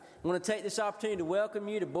I want to take this opportunity to welcome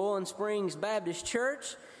you to Boiling Springs Baptist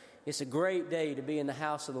Church. It's a great day to be in the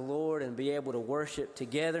house of the Lord and be able to worship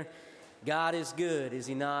together. God is good, is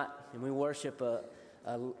He not? And we worship a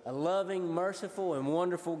loving, merciful, and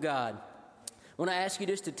wonderful God. I want to ask you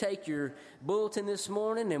just to take your bulletin this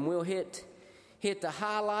morning, and we'll hit the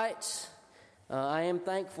highlights. I am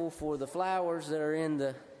thankful for the flowers that are in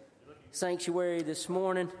the sanctuary this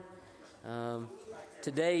morning.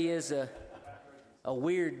 Today is a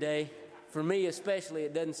weird day. For me especially,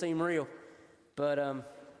 it doesn't seem real. But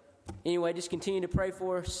anyway, just continue to pray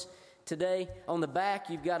for us today. On the back,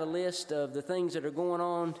 you've got a list of the things that are going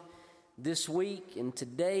on this week and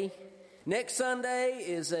today. Next Sunday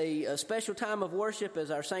is a special time of worship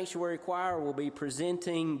as our sanctuary choir will be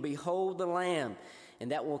presenting Behold the Lamb.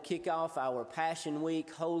 And that will kick off our Passion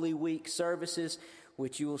Week, Holy Week services,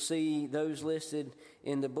 which you will see those listed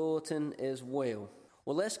in the bulletin as well.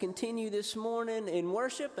 Well, let's continue this morning in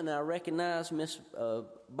worship, and I recognize Miss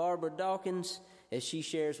Barbara Dawkins as she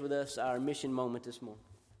shares with us our mission moment this morning.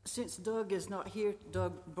 Since Doug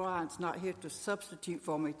Bryant's not here to substitute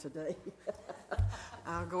for me today,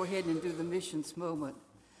 I'll go ahead and do the missions moment.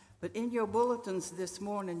 But in your bulletins this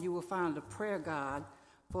morning, you will find a prayer guide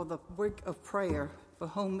for the week of prayer for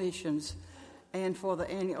home missions and for the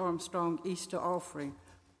Annie Armstrong Easter offering.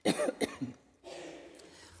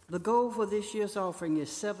 The goal for this year's offering is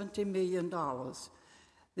 $70 million.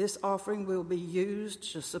 This offering will be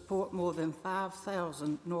used to support more than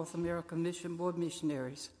 5,000 North American Mission Board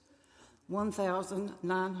missionaries,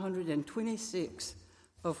 1,926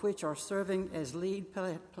 of which are serving as lead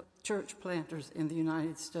church planters in the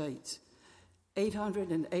United States.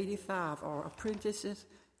 885 are apprentices,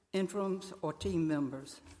 interims, or team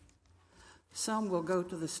members. Some will go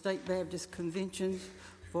to the State Baptist Conventions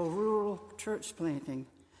for rural church planting,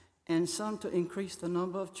 and some to increase the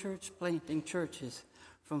number of church planting churches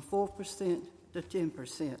from 4% to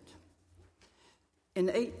 10%. In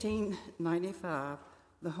 1895,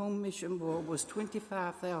 the Home Mission Board was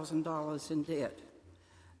 $25,000 in debt.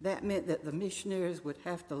 That meant that the missionaries would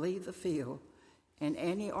have to leave the field, and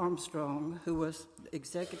Annie Armstrong, who was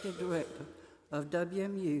executive director of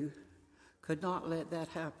WMU, could not let that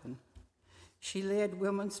happen. She led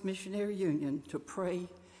Women's Missionary Union to pray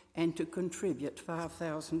and to contribute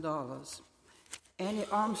 $5,000. Annie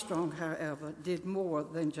Armstrong, however, did more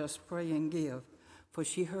than just pray and give, for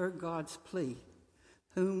she heard God's plea,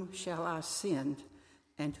 "Whom shall I send,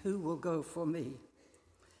 and who will go for me?"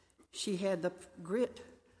 She had the grit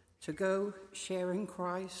to go sharing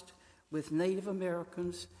Christ with Native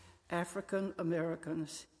Americans, African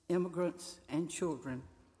Americans, immigrants, and children.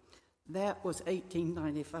 That was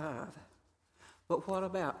 1895. But what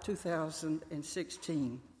about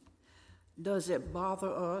 2016? Does it bother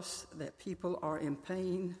us that people are in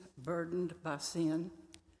pain, burdened by sin?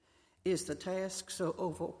 Is the task so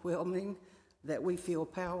overwhelming that we feel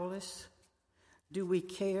powerless? Do we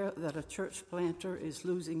care that a church planter is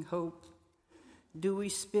losing hope? Do we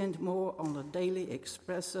spend more on a daily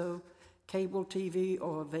espresso, cable TV,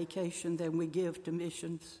 or a vacation than we give to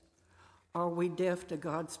missions? Are we deaf to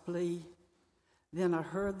God's plea? Then I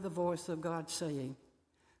heard the voice of God saying,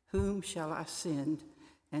 "Whom shall I send,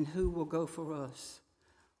 and who will go for us?"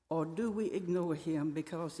 Or do we ignore Him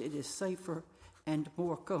because it is safer and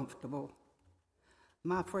more comfortable?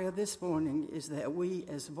 My prayer this morning is that we,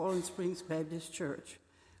 as Boiling Springs Baptist Church,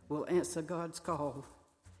 will answer God's call.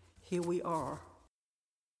 Here we are.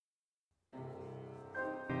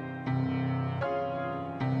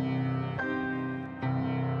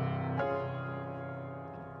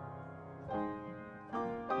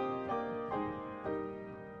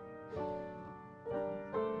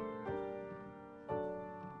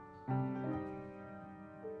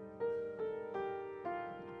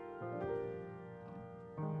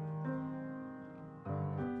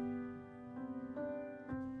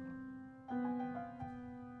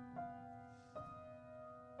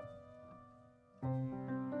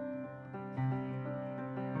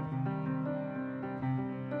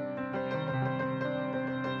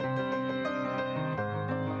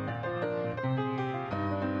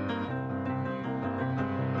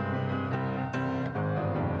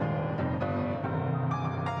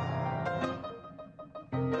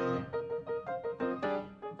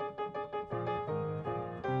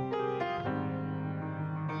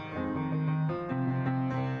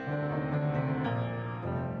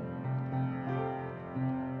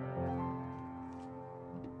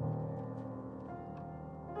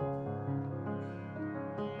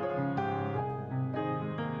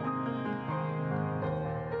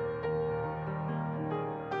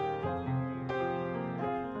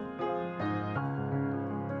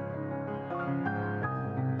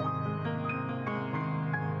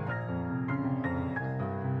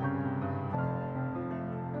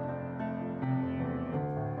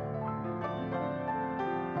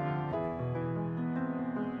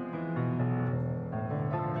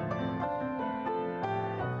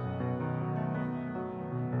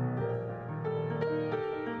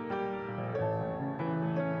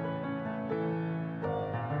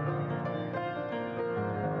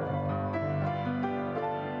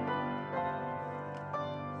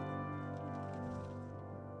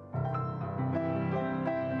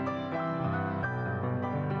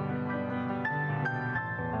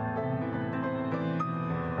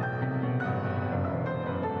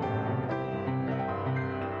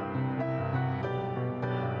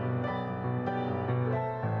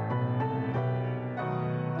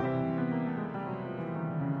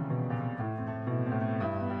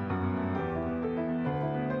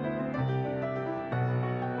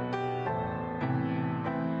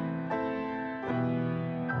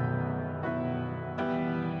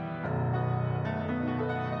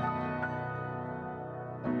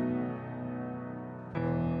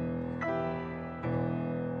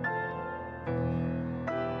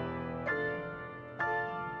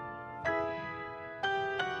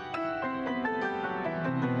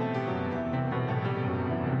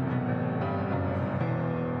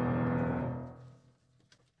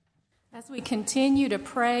 We continue to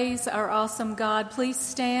praise our awesome God. Please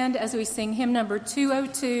stand as we sing hymn number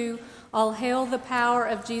 202, All Hail the Power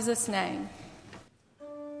of Jesus' Name.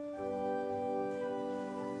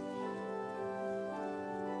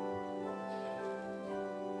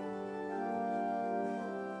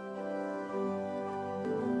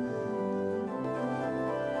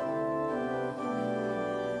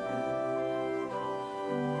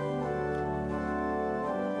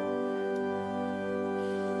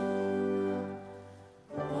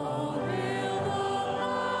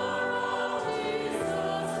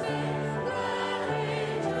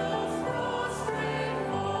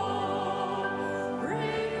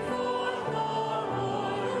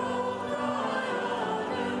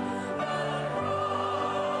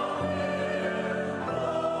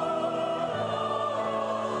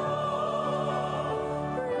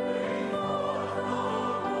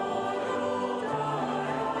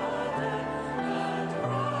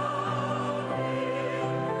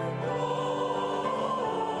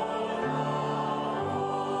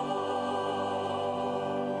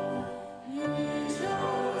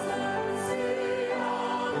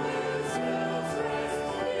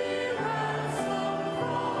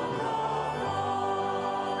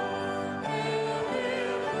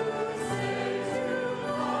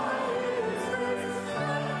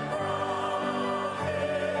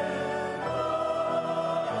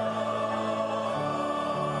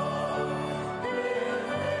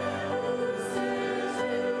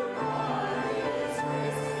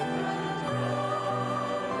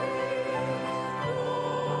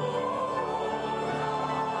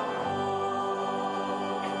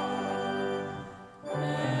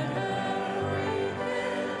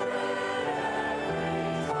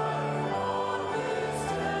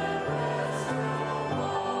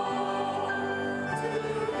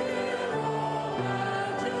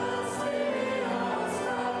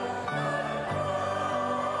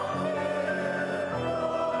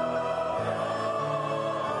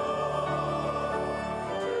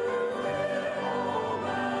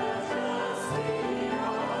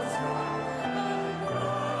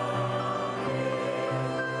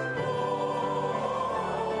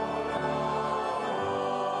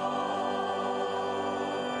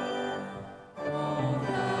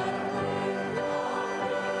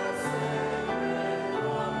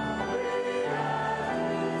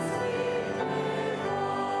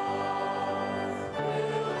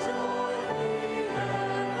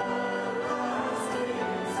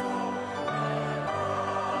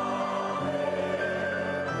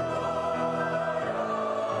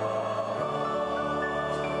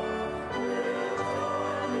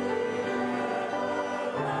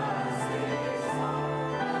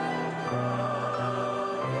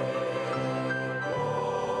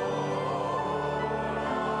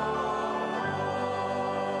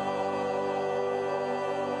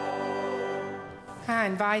 I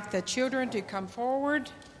invite the children to come forward.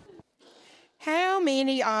 How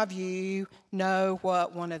many of you know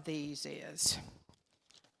what one of these is?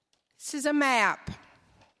 This is a map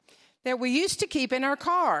that we used to keep in our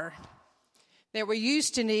car, that we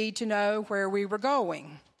used to need to know where we were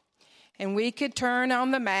going. And we could turn on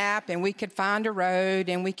the map and we could find a road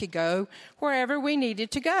and we could go wherever we needed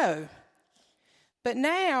to go. But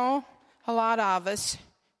now, a lot of us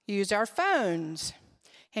use our phones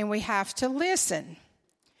and we have to listen.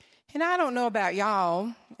 And I don't know about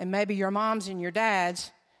y'all, and maybe your moms and your dads,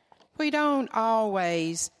 we don't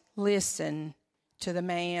always listen to the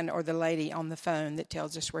man or the lady on the phone that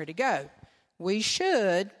tells us where to go. We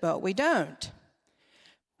should, but we don't.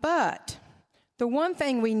 But the one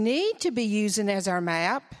thing we need to be using as our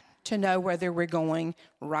map to know whether we're going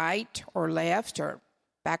right or left or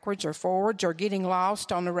backwards or forwards or getting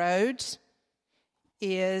lost on the roads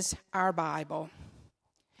is our Bible.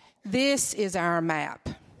 This is our map.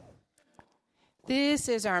 This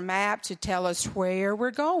is our map to tell us where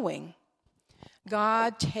we're going.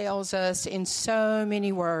 God tells us in so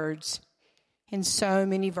many words, in so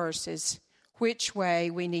many verses, which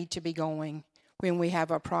way we need to be going when we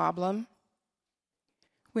have a problem,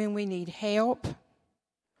 when we need help,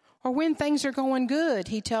 or when things are going good.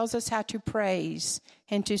 He tells us how to praise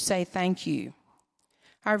and to say thank you.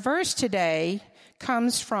 Our verse today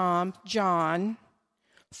comes from John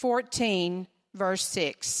 14, verse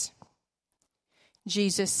 6.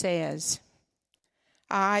 Jesus says,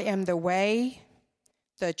 I am the way,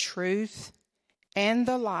 the truth, and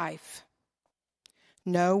the life.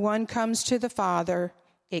 No one comes to the Father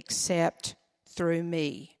except through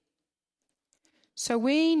me. So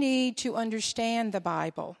we need to understand the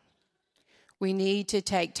Bible. We need to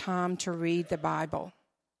take time to read the Bible.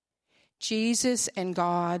 Jesus and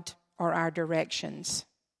God are our directions.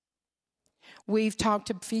 We've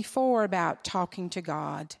talked before about talking to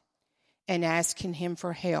God and asking Him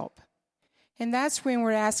for help. And that's when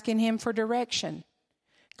we're asking Him for direction.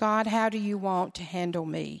 God, how do you want to handle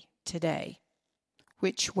me today?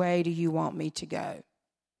 Which way do you want me to go?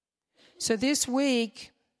 So this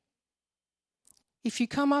week, if you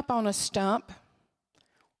come up on a stump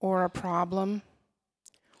or a problem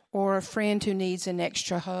or a friend who needs an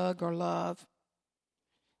extra hug or love,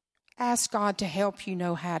 ask God to help you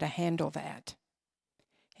know how to handle that.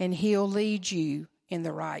 And He'll lead you in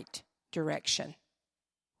the right direction.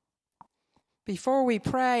 Before we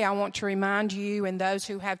pray, I want to remind you and those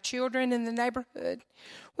who have children in the neighborhood,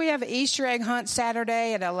 we have an Easter egg hunt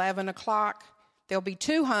Saturday at 11 o'clock. There'll be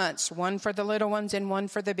 2 hunts, one for the little ones and one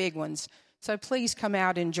for the big ones. So please come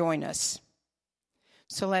out and join us.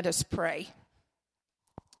 So let us pray.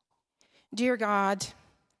 Dear God,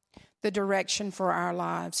 the direction for our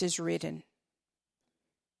lives is written.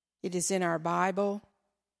 It is in our Bible,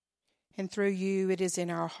 and through you it is in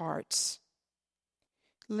our hearts.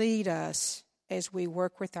 Lead us as we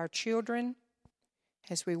work with our children,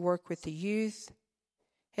 as we work with the youth,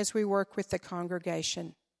 as we work with the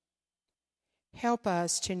congregation. Help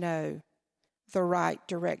us to know the right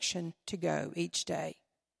direction to go each day.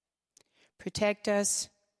 Protect us,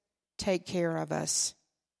 take care of us.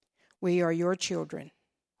 We are your children,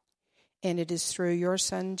 and it is through your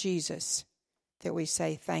Son, Jesus, that we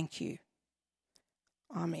say thank you.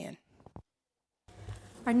 Amen.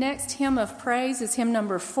 Our next hymn of praise is hymn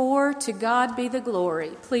number 4, To God Be the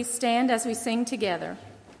Glory. Please stand as we sing together.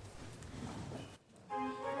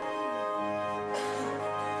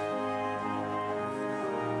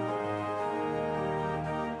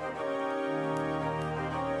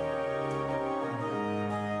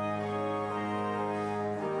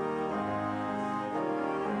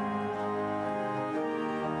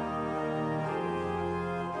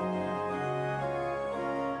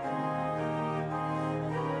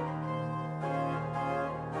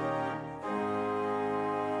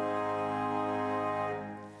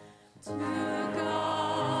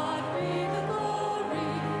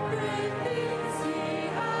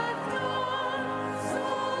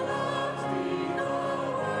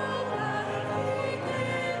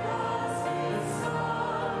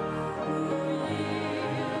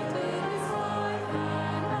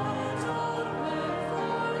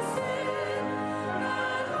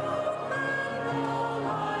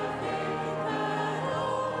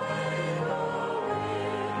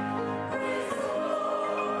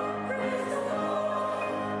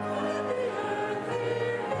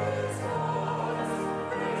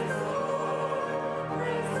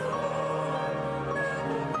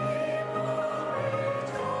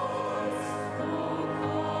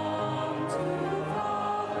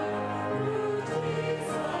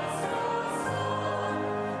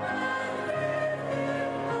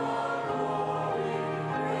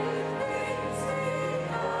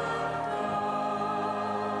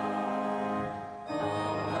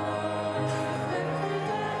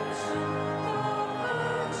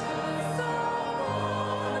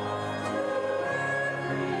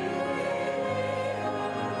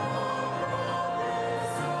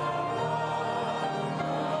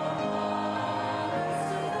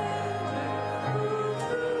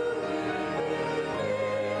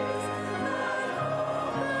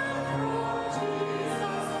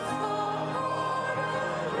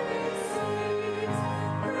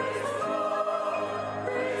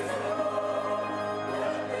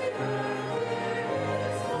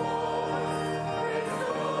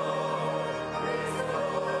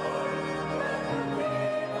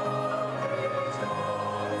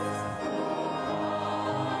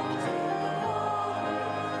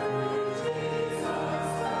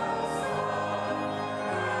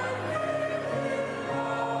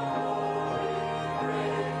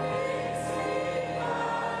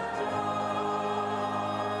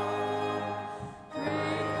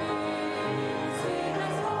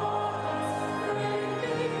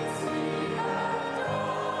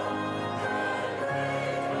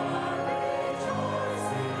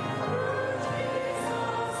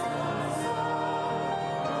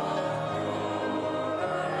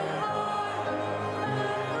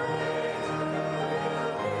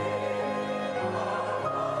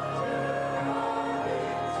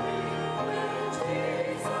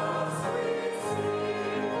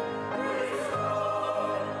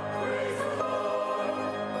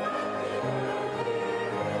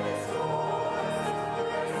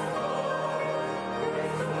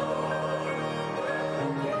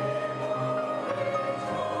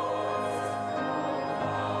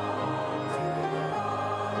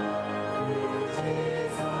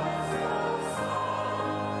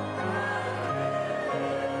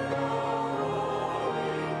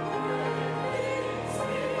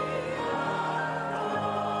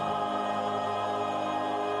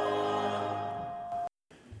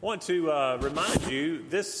 I want to remind you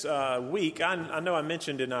this week, I know I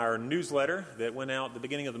mentioned in our newsletter that went out at the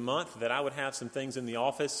beginning of the month that I would have some things in the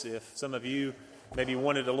office if some of you maybe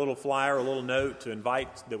wanted a little flyer, a little note to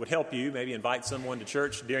invite that would help you, maybe invite someone to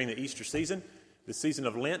church during the Easter season, the season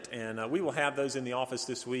of Lent, and we will have those in the office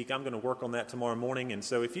this week. I'm going to work on that tomorrow morning, and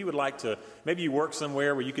so if you would like to, maybe you work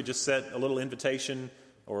somewhere where you could just set a little invitation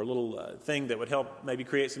or a little thing that would help maybe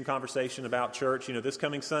create some conversation about church. You know, this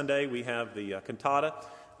coming Sunday we have the cantata,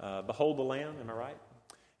 Behold the Lamb, am I right?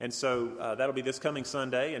 And so that'll be this coming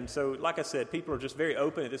Sunday. And so, like I said, people are just very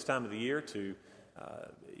open at this time of the year to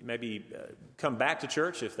maybe come back to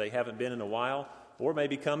church if they haven't been in a while, or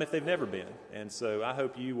maybe come if they've never been. And so I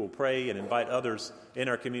hope you will pray and invite others in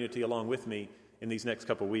our community along with me in these next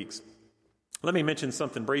couple of weeks. Let me mention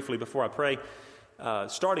something briefly before I pray.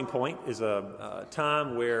 Starting Point is a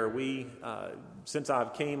time where we, since I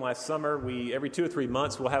came last summer, every 2 or 3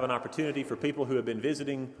 months we'll have an opportunity for people who have been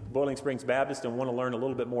visiting Boiling Springs Baptist and want to learn a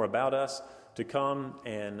little bit more about us to come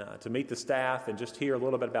and to meet the staff and just hear a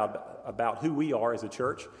little bit about who we are as a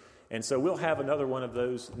church. And so we'll have another one of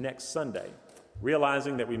those next Sunday.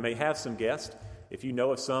 Realizing that we may have some guests, if you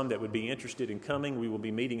know of some that would be interested in coming, we will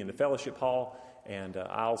be meeting in the fellowship hall. And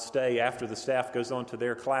I'll stay after the staff goes on to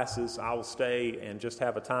their classes. I will stay and just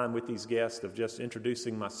have a time with these guests of just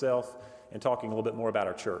introducing myself and talking a little bit more about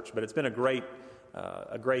our church. But it's been a great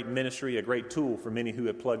ministry, a great tool for many who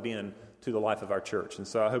have plugged in to the life of our church. And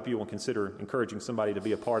so I hope you will consider encouraging somebody to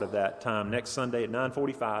be a part of that time next Sunday at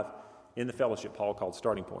 9:45 in the fellowship hall called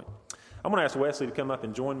Starting Point. I'm going to ask Wesley to come up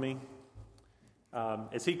and join me.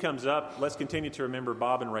 As he comes up, let's continue to remember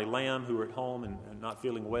Bob and Ray Lamb, who are at home and not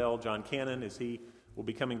feeling well. John Cannon, as he will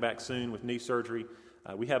be coming back soon with knee surgery.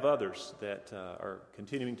 We have others that are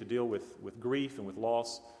continuing to deal with grief and with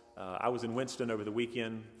loss. I was in Winston over the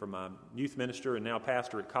weekend for my youth minister and now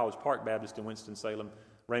pastor at College Park Baptist in Winston-Salem.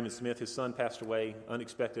 Raymond Smith, his son, passed away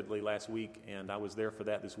unexpectedly last week, and I was there for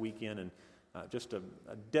that this weekend, and just a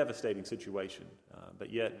devastating situation. But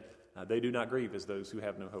yet, they do not grieve as those who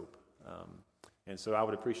have no hope. And so I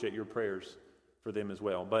would appreciate your prayers for them as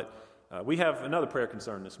well. But we have another prayer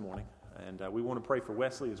concern this morning, and we want to pray for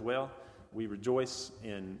Wesley as well. We rejoice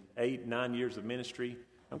in 8-9 years of ministry.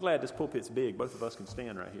 I'm glad this pulpit's big. Both of us can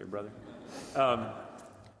stand right here, brother.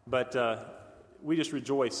 But we just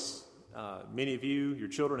rejoice. Many of you, your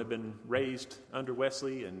children have been raised under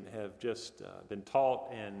Wesley and have just been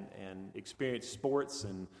taught and experienced sports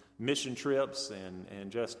and mission trips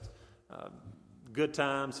and just good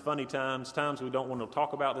times, funny times, times we don't want to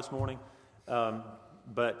talk about this morning.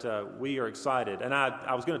 But we are excited. And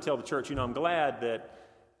I was going to tell the church, I'm glad that,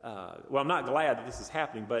 I'm not glad that this is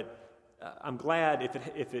happening, but I'm glad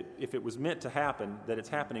if it was meant to happen, that it's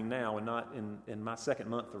happening now and not in my second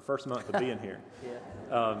month or first month of being here.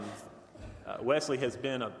 Yeah. Wesley has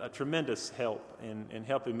been a tremendous help in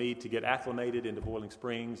helping me to get acclimated into Boiling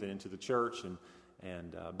Springs and into the church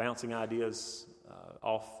and bouncing ideas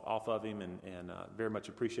off of him, and very much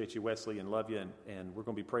appreciate you, Wesley, and love you, and we're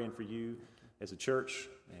going to be praying for you as a church,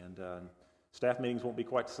 and staff meetings won't be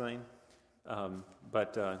quite the same,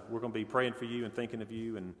 but we're going to be praying for you and thinking of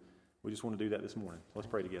you, and we just want to do that this morning. Let's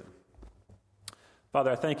pray together. Father,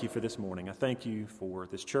 I thank you for this morning. I thank you for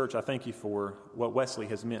this church. I thank you for what Wesley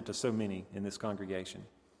has meant to so many in this congregation.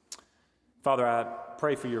 Father, I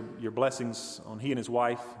pray for your blessings on he and his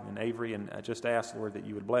wife and Avery, and I just ask, Lord, that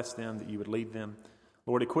you would bless them, that you would lead them.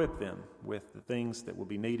 Lord, equip them with the things that will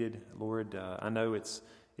be needed. Lord, I know it's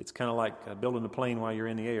kind of like building a plane while you're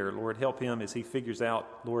in the air. Lord, help him as he figures out,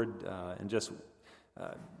 Lord, and just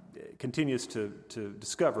continues to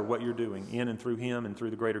discover what you're doing in and through him and through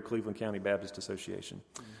the Greater Cleveland County Baptist Association.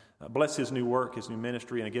 Bless his new work, his new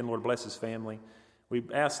ministry, and again, Lord, bless his family. We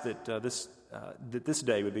ask that this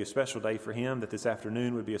day would be a special day for him, that this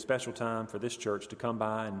afternoon would be a special time for this church to come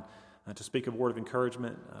by and to speak a word of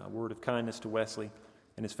encouragement, a word of kindness to Wesley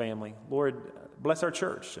and his family. Lord, bless our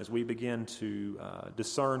church as we begin to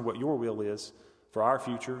discern what your will is for our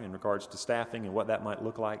future in regards to staffing and what that might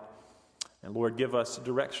look like. And Lord, give us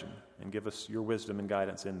direction and give us your wisdom and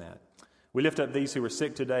guidance in that. We lift up these who are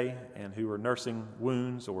sick today and who are nursing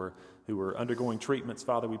wounds or who are undergoing treatments.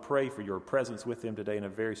 Father, we pray for your presence with them today in a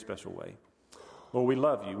very special way. Lord, we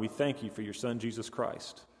love you. We thank you for your Son, Jesus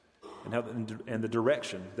Christ, and the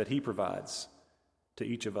direction that he provides to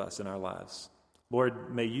each of us in our lives.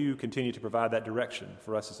 Lord, may you continue to provide that direction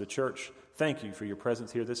for us as a church. Thank you for your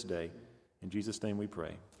presence here this day. In Jesus' name we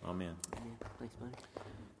pray. Amen. Thanks, buddy.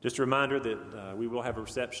 Just a reminder that we will have a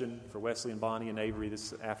reception for Wesley and Bonnie and Avery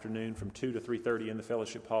this afternoon from 2 to 3:30 in the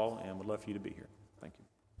fellowship hall, and would love for you to be here. Thank you.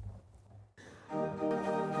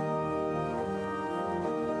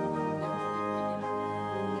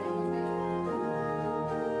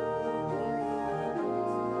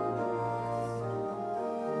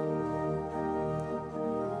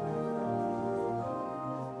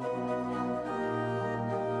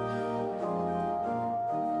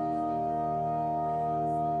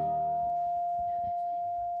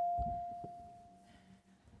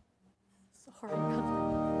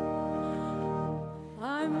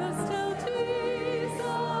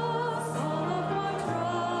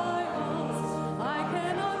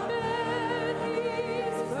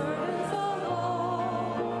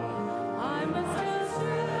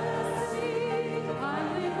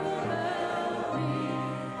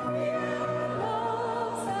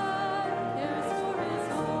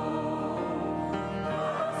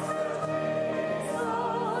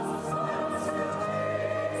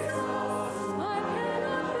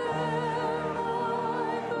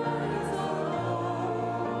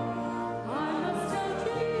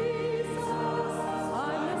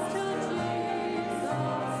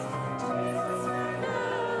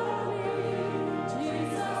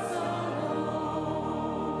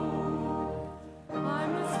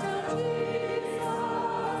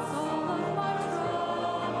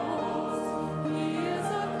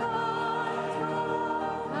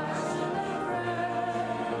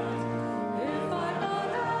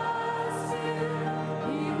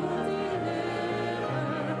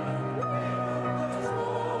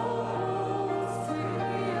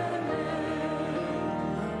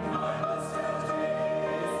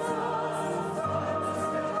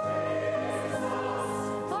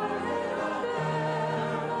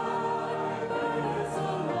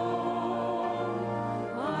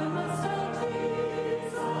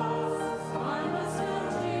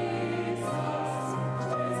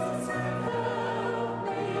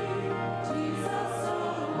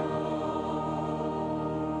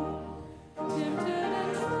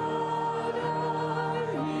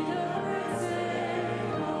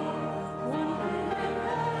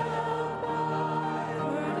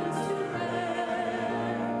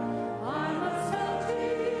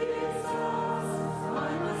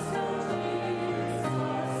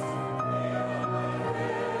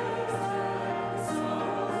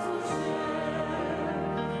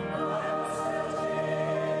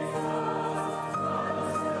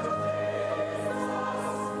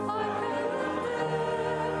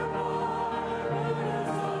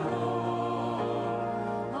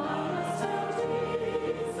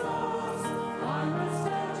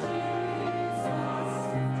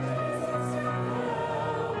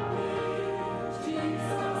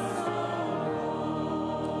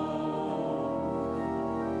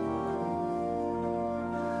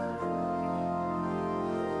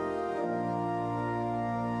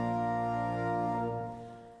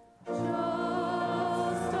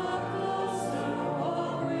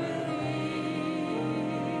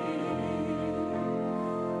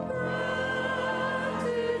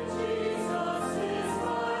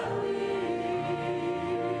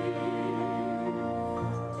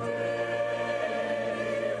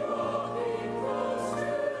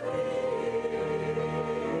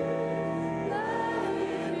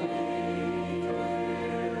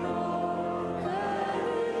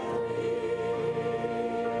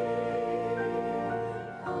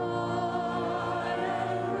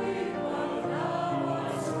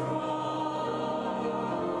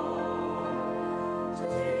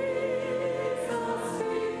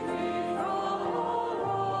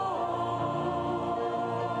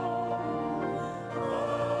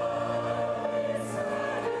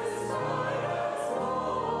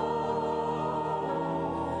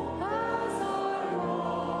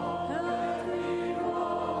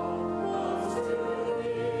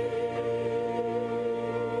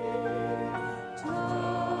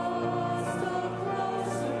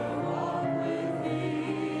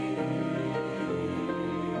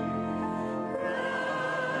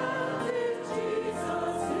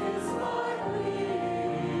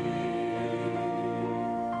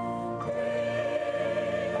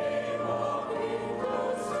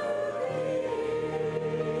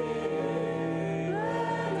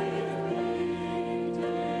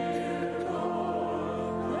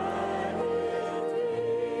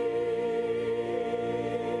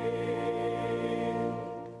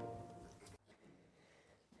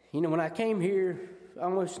 You know, when I came here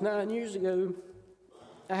almost 9 years ago,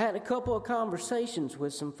 I had a couple of conversations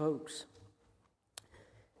with some folks.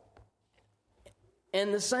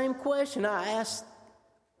 And the same question I asked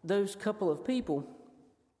those couple of people,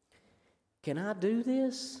 can I do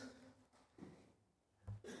this?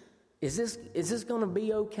 Is this going to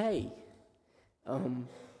be okay?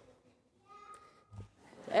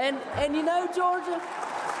 And you know, Georgia,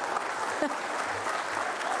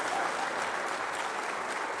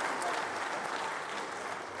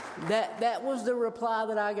 that was the reply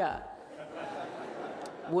that I got,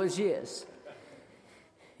 was yes.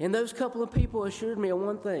 And those couple of people assured me of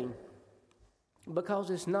one thing, because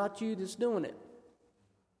it's not you that's doing it.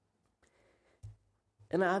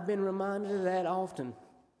 And I've been reminded of that often.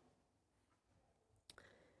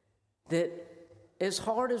 That as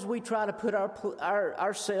hard as we try to put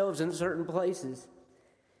ourselves in certain places,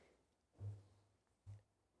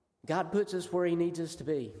 God puts us where He needs us to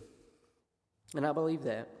be. And I believe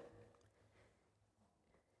that.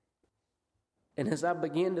 And as I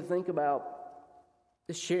begin to think about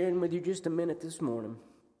sharing with you just a minute this morning,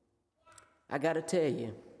 I got to tell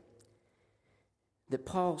you that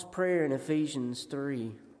Paul's prayer in Ephesians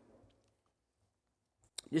 3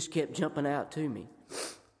 just kept jumping out to me,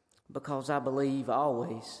 because I believe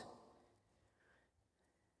always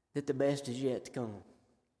that the best is yet to come.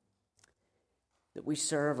 That we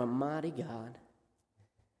serve a mighty God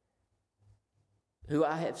who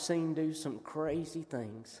I have seen do some crazy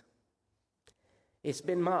things. It's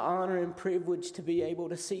been my honor and privilege to be able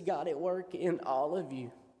to see God at work in all of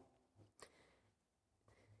you.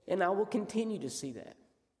 And I will continue to see that,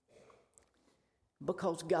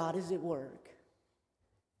 because God is at work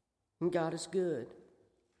and God is good.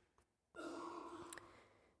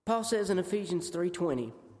 Paul says in Ephesians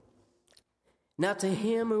 3:20, "Now to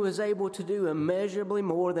Him who is able to do immeasurably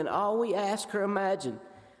more than all we ask or imagine,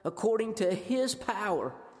 according to His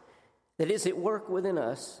power that is at work within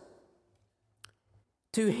us,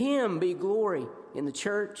 to Him be glory in the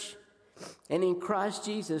church and in Christ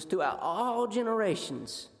Jesus throughout all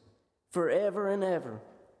generations, forever and ever.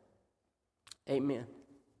 Amen."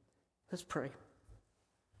 Let's pray.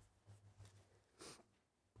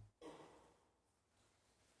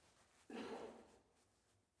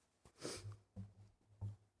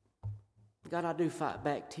 God, I do fight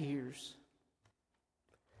back tears,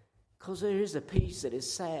 because there is a piece that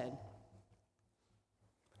is sad.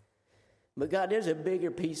 But God, there's a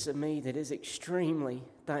bigger piece of me that is extremely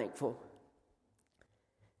thankful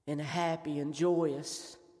and happy and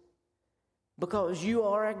joyous, because you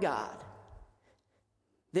are a God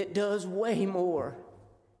that does way more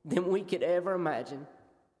than we could ever imagine.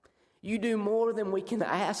 You do more than we can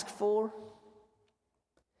ask for.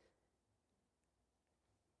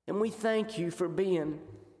 And we thank you for being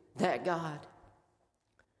that God.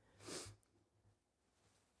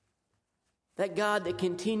 That God that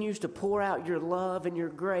continues to pour out your love and your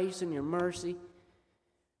grace and your mercy.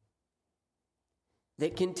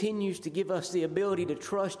 That continues to give us the ability to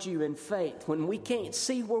trust you in faith when we can't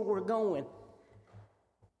see where we're going.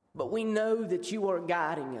 But we know that you are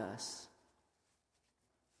guiding us.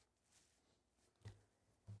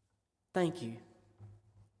 Thank you.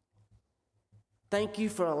 Thank you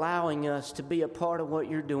for allowing us to be a part of what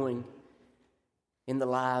you're doing in the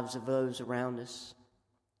lives of those around us.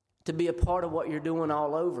 To be a part of what you're doing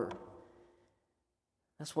all over.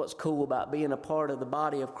 That's what's cool about being a part of the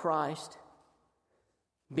body of Christ.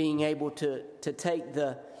 Being able to take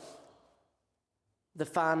the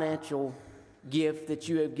financial gift that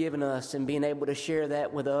you have given us and being able to share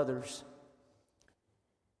that with others.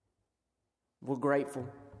 We're grateful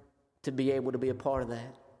to be able to be a part of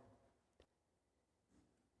that.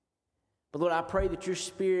 But Lord, I pray that your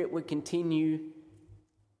Spirit would continue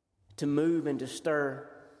to move and to stir.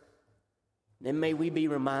 And may we be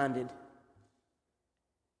reminded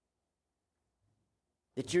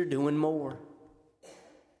that you're doing more.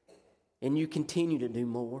 And you continue to do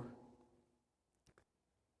more.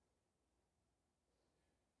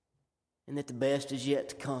 And that the best is yet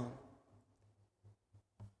to come.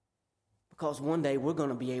 Because one day we're going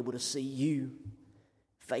to be able to see you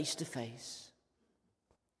face to face.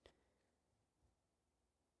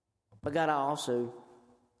 But God, I also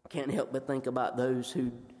can't help but think about those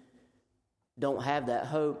who don't have that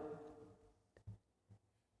hope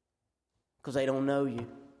because they don't know you.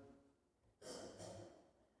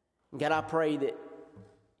 God, I pray that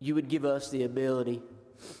you would give us the ability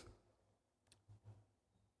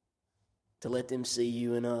to let them see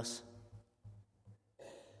you in us.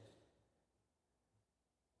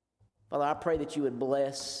 Father, I pray that you would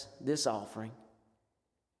bless this offering.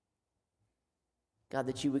 God,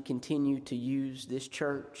 that you would continue to use this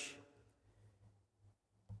church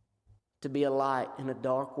to be a light in a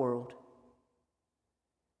dark world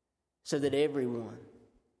so that everyone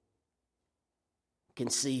can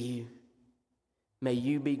see you. May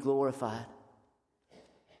you be glorified,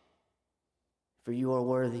 for you are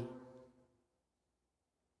worthy.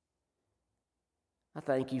 I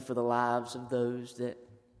thank you for the lives of those that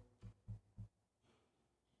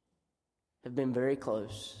have been very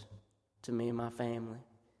close to me and my family.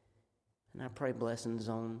 And I pray blessings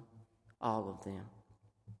on all of them.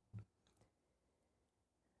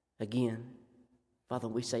 Again, Father,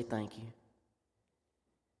 we say thank you.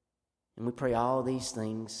 And we pray all these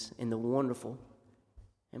things in the wonderful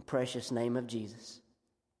and precious name of Jesus.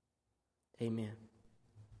 Amen.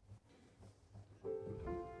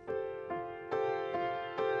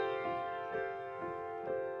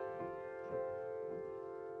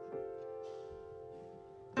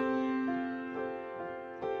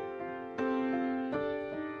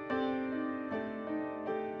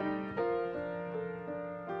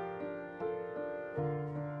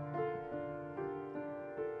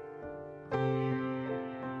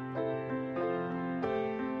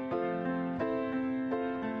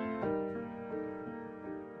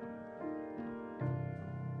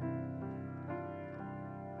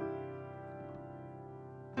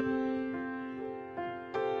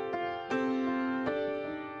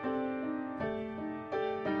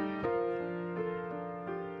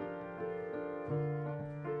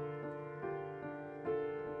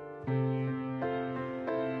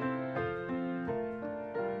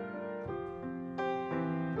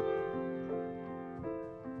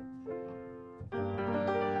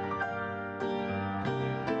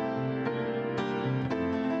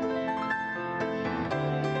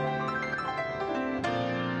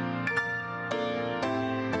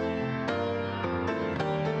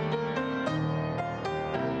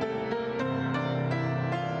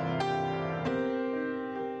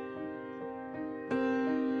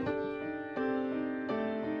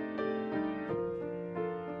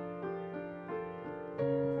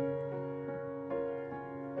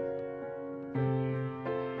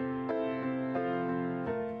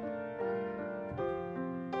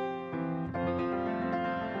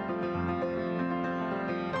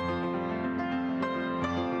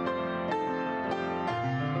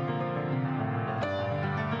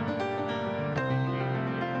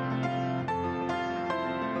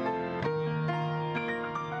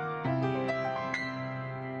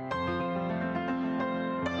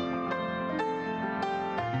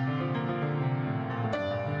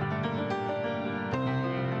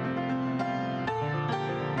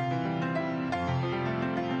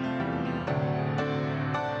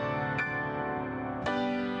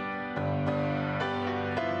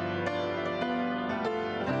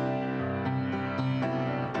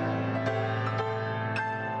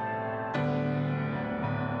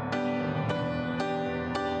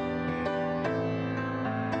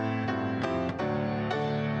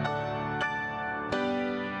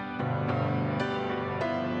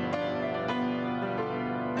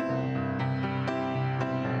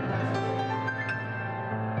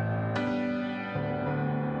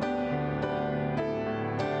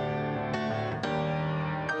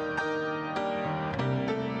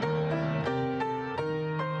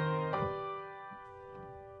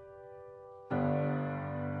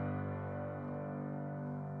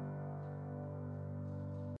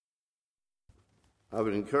 I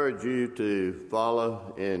would encourage you to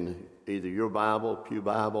follow in either your Bible, Pew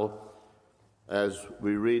Bible, as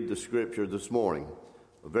we read the scripture this morning.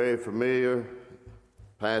 A very familiar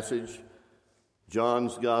passage,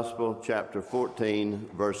 John's Gospel, chapter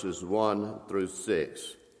 14, verses 1 through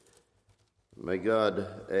 6. May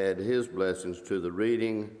God add his blessings to the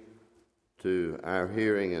reading, to our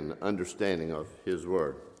hearing and understanding of his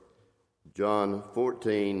word. John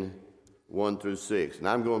 14, 1 through 6. And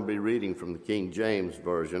I'm going to be reading from the King James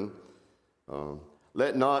Version.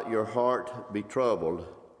 Let not your heart be troubled.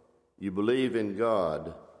 You believe in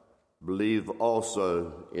God, believe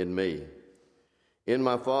also in me. In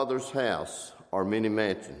my Father's house are many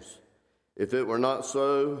mansions. If it were not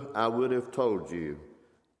so, I would have told you.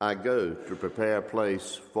 I go to prepare a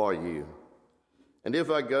place for you. And if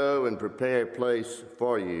I go and prepare a place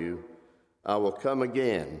for you, I will come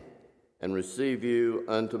again and receive you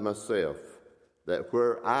unto myself, that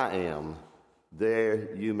where I am,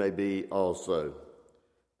 there you may be also.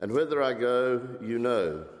 And whither I go, you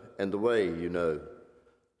know, and the way you know.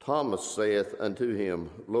 Thomas saith unto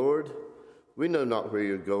him, Lord, we know not where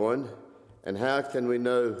you're going, and how can we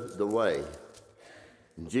know the way?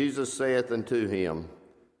 And Jesus saith unto him,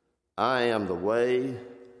 I am the way,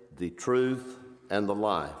 the truth, and the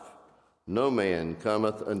life. No man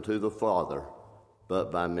cometh unto the Father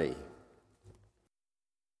but by me.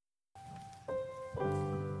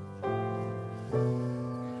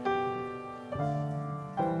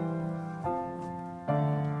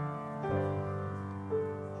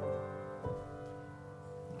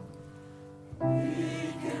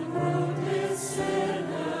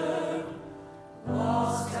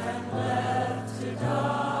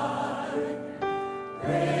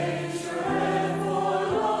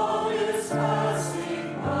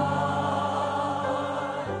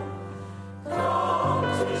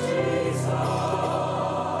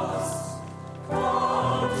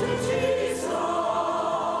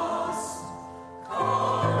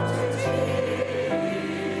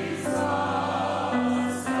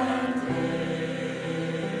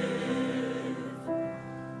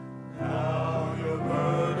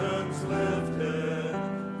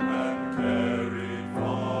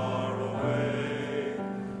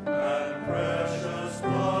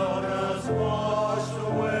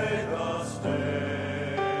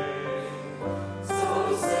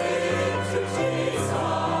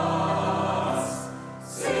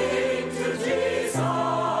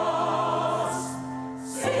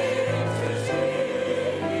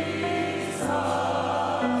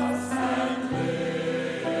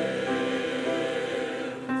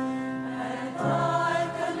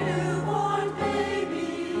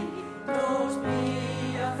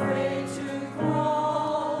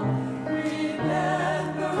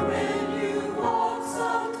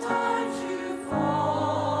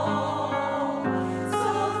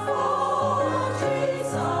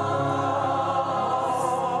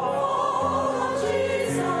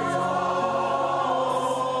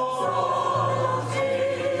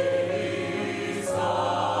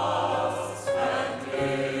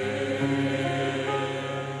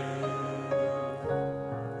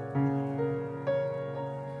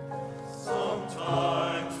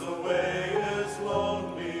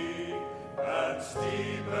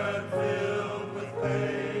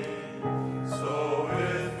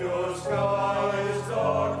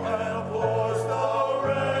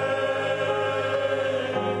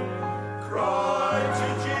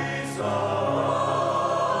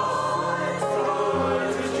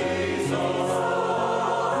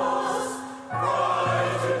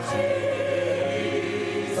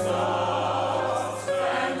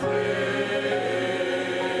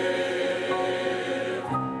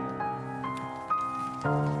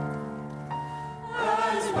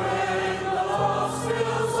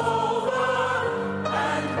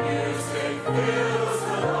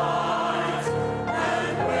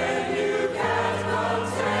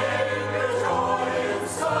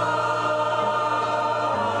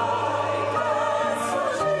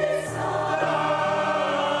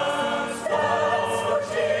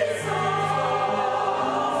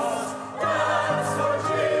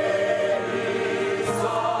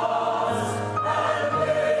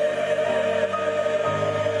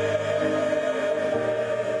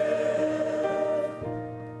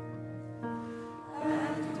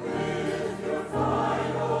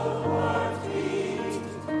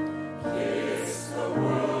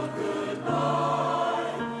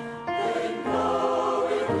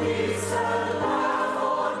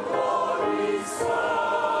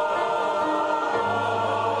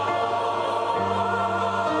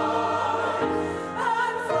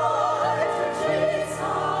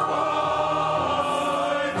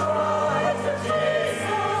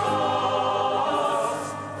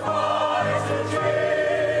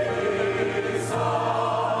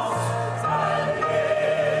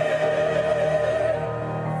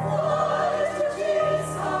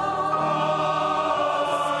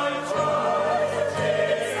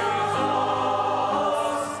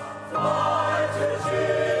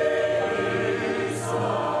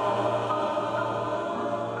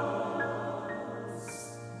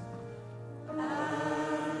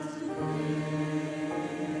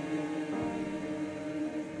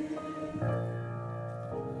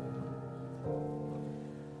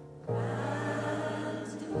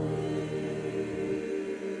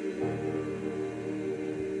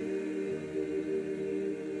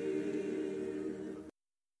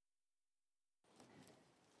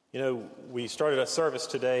 You know, we started a service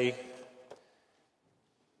today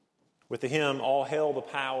with the hymn, All Hail the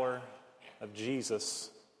Power of Jesus'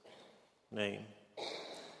 Name.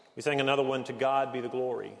 We sang another one, To God Be the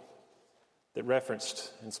Glory, that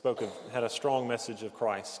referenced and had a strong message of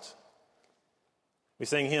Christ. We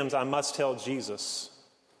sang hymns, I Must Tell Jesus,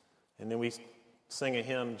 and then we sang a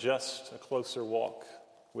hymn, Just a Closer Walk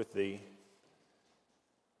with Thee.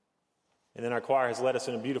 And then our choir has led us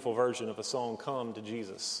in a beautiful version of a song, Come to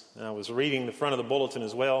Jesus. And I was reading the front of the bulletin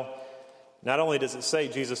as well. Not only does it say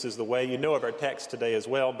Jesus is the way, you know of our text today as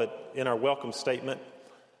well, but in our welcome statement,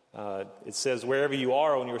 it says, wherever you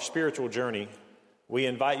are on your spiritual journey, we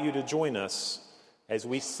invite you to join us as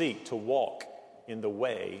we seek to walk in the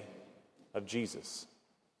way of Jesus.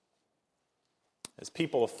 As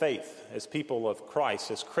people of faith, as people of Christ,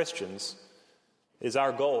 as Christians, is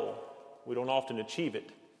our goal. We don't often achieve it,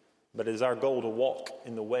 but it is our goal to walk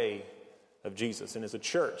in the way of Jesus. And as a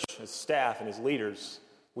church, as staff, and as leaders,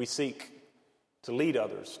 we seek to lead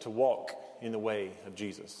others to walk in the way of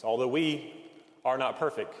Jesus. Although we are not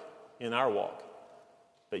perfect in our walk,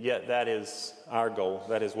 but yet that is our goal.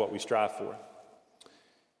 That is what we strive for.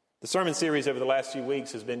 The sermon series over the last few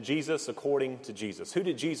weeks has been Jesus according to Jesus. Who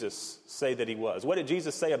did Jesus say that he was? What did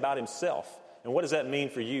Jesus say about himself? And what does that mean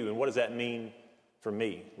for you? And what does that mean for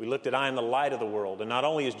me? We looked at I am the light of the world. And not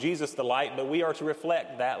only is Jesus the light, but we are to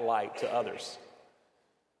reflect that light to others.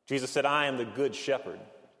 Jesus said, I am the good shepherd.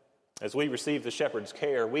 As we receive the shepherd's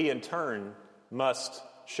care, we in turn must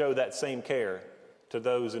show that same care to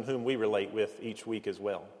those in whom we relate with each week as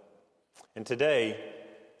well. And today,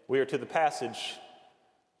 we are to the passage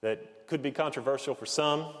that could be controversial for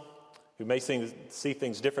some who may see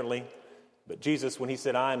things differently. But Jesus, when he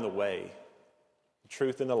said, I am the way, the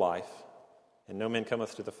truth, and the life, and no man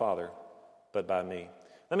cometh to the Father but by me.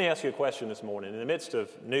 Let me ask you a question this morning. In the midst of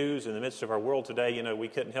news, in the midst of our world today, you know, we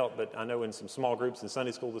couldn't help but, I know in some small groups in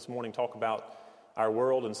Sunday school this morning, talk about our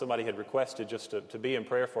world, and somebody had requested just to be in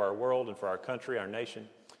prayer for our world and for our country, our nation.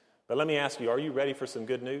 But let me ask you, are you ready for some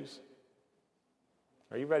good news?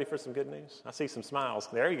 Are you ready for some good news? I see some smiles.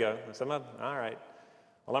 There you go. All right.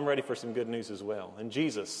 Well, I'm ready for some good news as well. And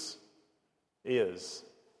Jesus is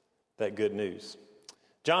that good news.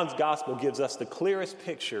 John's gospel gives us the clearest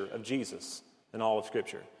picture of Jesus in all of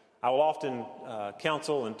Scripture. I will often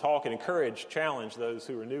counsel and talk and encourage, challenge those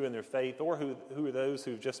who are new in their faith or who are those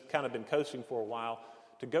who've just kind of been coasting for a while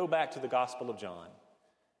to go back to the Gospel of John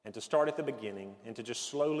and to start at the beginning and to just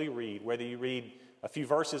slowly read, whether you read a few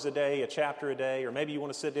verses a day, a chapter a day, or maybe you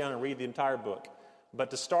want to sit down and read the entire book,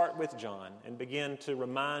 but to start with John and begin to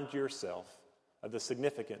remind yourself of the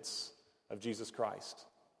significance of Jesus Christ,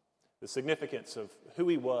 the significance of who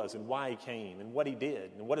he was and why he came and what he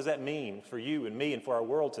did, and what does that mean for you and me and for our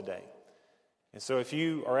world today. And so if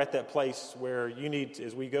you are at that place where you need to,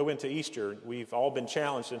 as we go into Easter, we've all been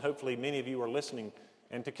challenged, and hopefully many of you are listening,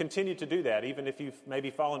 and to continue to do that, even if you've maybe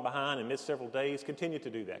fallen behind and missed several days, continue to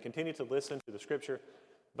do that. Continue to listen to the Scripture.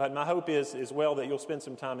 But my hope is as well that you'll spend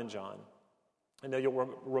some time in John and that you'll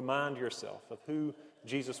remind yourself of who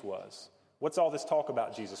Jesus was. What's all this talk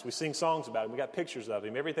about Jesus? We sing songs about him. We got pictures of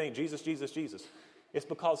him. Everything, Jesus, Jesus, Jesus. It's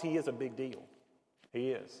because he is a big deal. He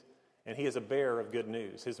is. And he is a bearer of good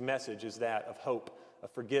news. His message is that of hope,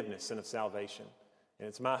 of forgiveness, and of salvation. And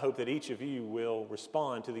it's my hope that each of you will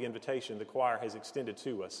respond to the invitation the choir has extended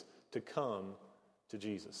to us to come to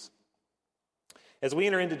Jesus. As we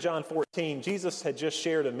enter into John 14, Jesus had just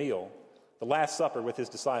shared a meal, the Last Supper, with his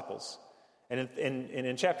disciples. And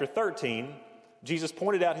in chapter 13, Jesus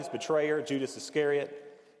pointed out his betrayer, Judas Iscariot,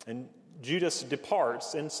 and Judas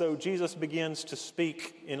departs. And so Jesus begins to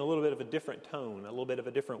speak in a little bit of a different tone, a little bit of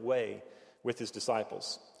a different way with his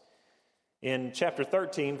disciples. In chapter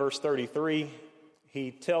 13, verse 33, he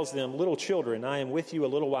tells them, little children, I am with you a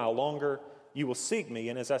little while longer. You will seek me.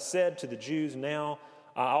 And as I said to the Jews, now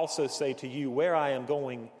I also say to you, where I am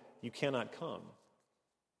going, you cannot come.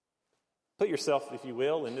 Put yourself, if you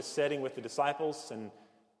will, in this setting with the disciples, and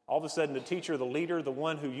all of a sudden the teacher, the leader, the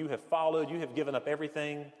one who you have followed, you have given up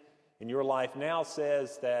everything in your life, now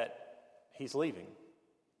says that he's leaving.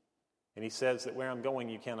 And he says that where I'm going,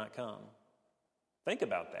 you cannot come. Think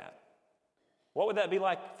about that. What would that be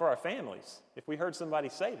like for our families if we heard somebody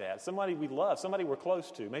say that? Somebody we love, somebody we're close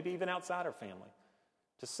to, maybe even outside our family,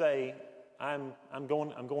 to say, I'm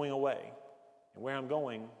going away, and where I'm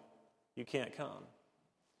going, you can't come.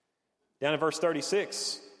 Down in verse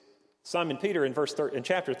 36, Simon Peter in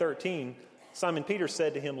chapter 13, Simon Peter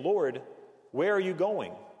said to him, Lord, where are you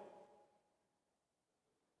going?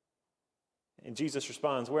 And Jesus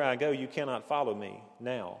responds, where I go, you cannot follow me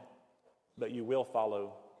now, but you will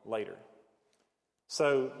follow later.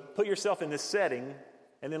 So put yourself in this setting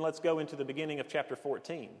And then let's go into the beginning of chapter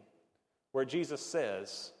 14, where Jesus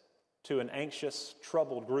says to an anxious,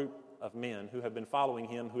 troubled group of men who have been following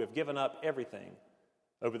him, who have given up everything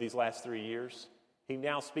over these last 3 years, he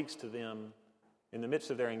now speaks to them in the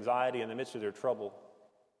midst of their anxiety, in the midst of their trouble,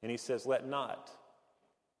 and he says, "Let not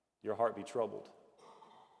your heart be troubled."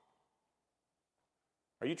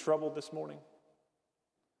 Are you troubled this morning?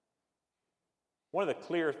 One of the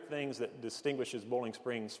clear things that distinguishes Bowling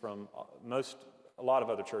Springs from a lot of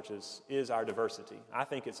other churches is our diversity. I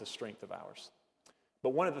think it's a strength of ours. But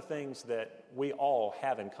one of the things that we all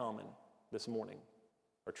have in common this morning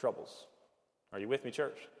are troubles. Are you with me,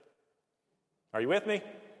 church? Are you with me?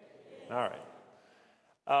 All right.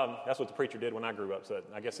 That's what the preacher did when I grew up, so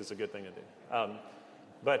I guess it's a good thing to do.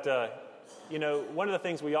 One of the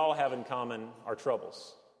things we all have in common are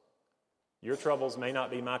troubles. Your troubles may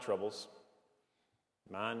not be my troubles.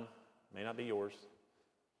 Mine may not be yours,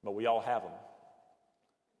 but we all have them.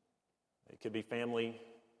 It could be family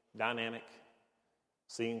dynamic,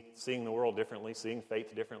 seeing the world differently, seeing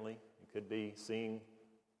faith differently. It could be seeing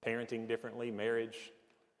parenting differently, marriage.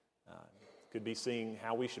 It could be seeing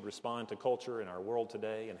how we should respond to culture in our world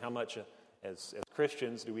today, and how much as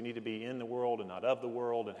Christians do we need to be in the world and not of the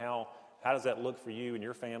world, and how does that look for you and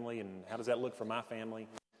your family, and how does that look for my family?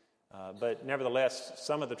 But nevertheless,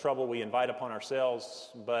 some of the trouble we invite upon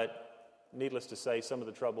ourselves, but needless to say, some of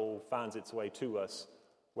the trouble finds its way to us,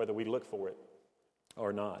 whether we look for it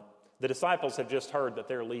or not. The disciples have just heard that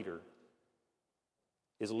their leader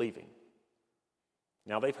is leaving.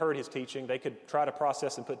 Now, they've heard his teaching. They could try to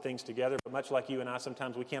process and put things together, but much like you and I,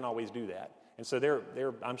 sometimes we can't always do that. And so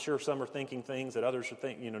I'm sure some are thinking things that others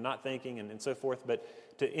are not thinking, and so forth. But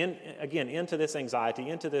into this anxiety,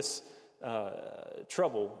 into this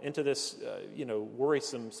trouble, into this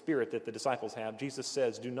worrisome spirit that the disciples have, Jesus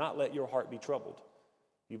says, "Do not let your heart be troubled.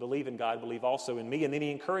 You believe in God, believe also in me." And then he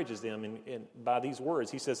encourages them by these words.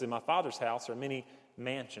 He says, "In my Father's house are many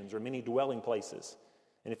mansions, or many dwelling places.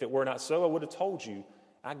 And if it were not so, I would have told you,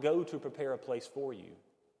 I go to prepare a place for you."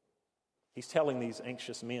 He's telling these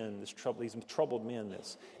anxious men, these troubled men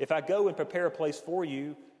this. "If I go and prepare a place for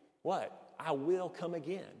you, what? I will come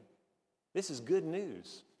again." This is good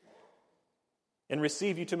news. "And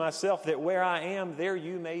receive you to myself, that where I am, there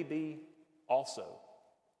you may be also."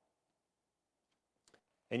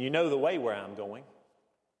 And you know the way where I'm going.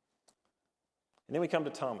 And then we come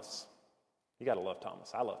to Thomas. You got to love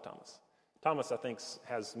Thomas. I love Thomas. Thomas, I think,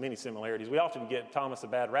 has many similarities. We often give Thomas a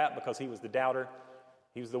bad rap because he was the doubter.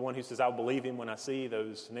 He was the one who says, "I'll believe him when I see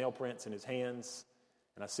those nail prints in his hands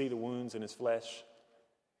and I see the wounds in his flesh."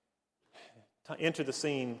 Into the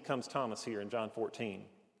scene comes Thomas here in John 14.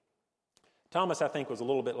 Thomas, I think, was a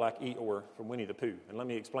little bit like Eeyore from Winnie the Pooh. And let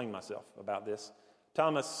me explain myself about this.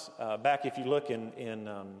 Thomas, back if you look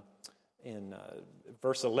in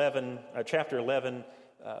verse 11, chapter 11,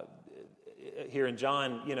 here in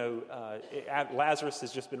John, Lazarus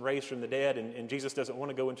has just been raised from the dead, and Jesus doesn't want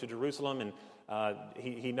to go into Jerusalem, and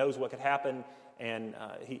he knows what could happen, and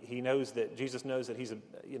Jesus knows that he's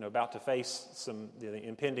about to face some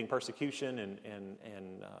impending persecution,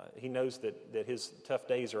 and he knows that his tough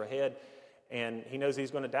days are ahead, and he knows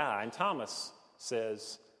he's going to die. And Thomas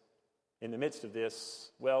says, in the midst of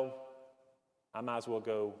this, "Well, I might as well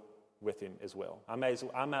go with him as well. I might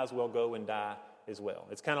as well go and die as well."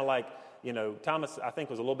 It's kind of like, Thomas, I think,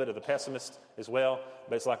 was a little bit of the pessimist as well,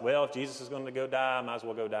 but it's like, well, if Jesus is going to go die, I might as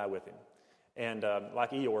well go die with him. And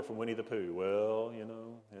like Eeyore from Winnie the Pooh, well,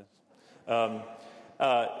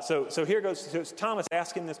 yes. So here goes Thomas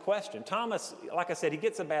asking this question. Thomas, like I said, he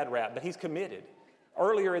gets a bad rap, but he's committed.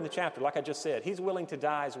 Earlier in the chapter, like I just said, he's willing to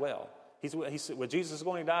die as well. He said, well, Jesus is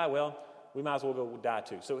going to die, well, we might as well go die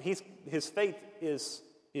too. So his faith is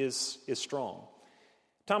strong.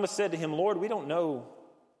 Thomas said to him, "Lord, we don't know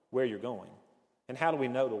where you're going, and how do we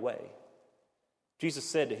know the way?" Jesus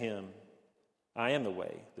said to him, "I am the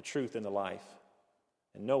way, the truth, and the life,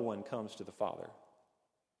 and no one comes to the Father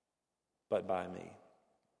but by me."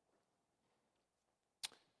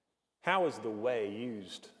 How is the way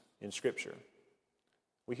used in Scripture?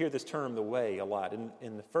 We hear this term, the way, a lot.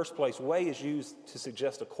 In the first place, way is used to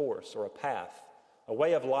suggest a course or a path, a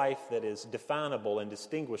way of life that is definable and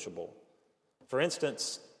distinguishable. For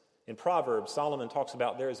instance, in Proverbs, Solomon talks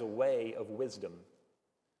about there's a way of wisdom.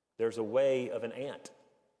 There's a way of an ant.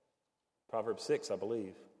 Proverbs 6, I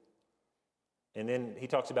believe. And then he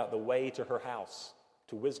talks about the way to her house,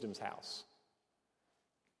 to wisdom's house.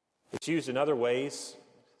 It's used in other ways,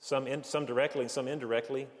 some directly and some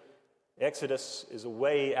indirectly. Exodus is a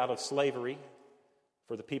way out of slavery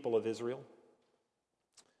for the people of Israel.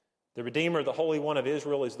 The Redeemer, the Holy One of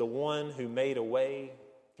Israel, is the one who made a way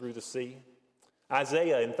through the sea.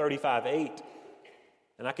 Isaiah in 35:8,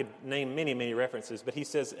 and I could name many, many references, but he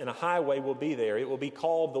says, and a highway will be there. It will be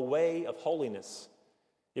called the way of holiness.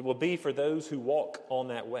 It will be for those who walk on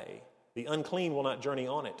that way. The unclean will not journey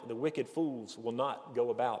on it. The wicked fools will not go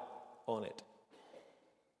about on it.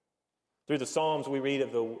 Through the Psalms, we read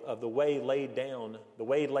of the way laid down, the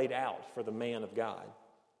way laid out for the man of God.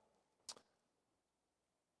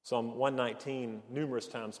 Psalm 119 numerous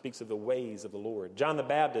times speaks of the ways of the Lord. John the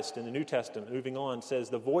Baptist in the New Testament, moving on, says,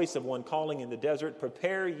 the voice of one calling in the desert,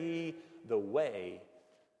 prepare ye the way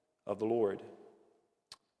of the Lord.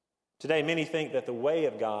 Today, many think that the way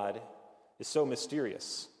of God is so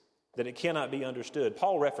mysterious that it cannot be understood.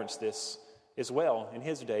 Paul referenced this as well in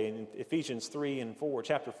his day. In Ephesians 3 and 4,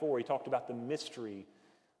 chapter 4, he talked about the mystery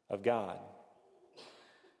of God.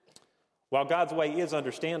 While God's way is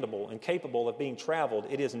understandable and capable of being traveled,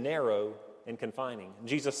 it is narrow and confining.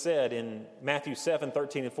 Jesus said in Matthew 7,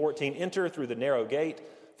 13 and 14, enter through the narrow gate,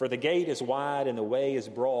 for the gate is wide and the way is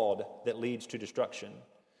broad that leads to destruction.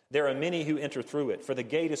 There are many who enter through it, for the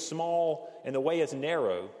gate is small and the way is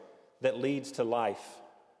narrow that leads to life,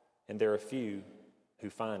 and there are few who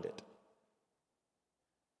find it.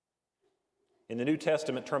 In the New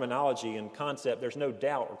Testament terminology and concept, there's no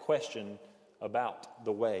doubt or question about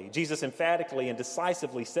the way. Jesus emphatically and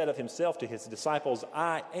decisively said of himself to his disciples,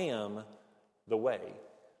 I am the way.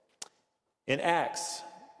 In Acts,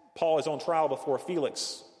 Paul is on trial before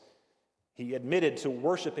Felix. He admitted to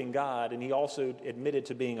worshiping God, and he also admitted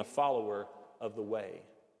to being a follower of the way.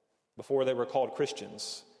 Before they were called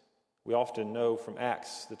Christians, we often know from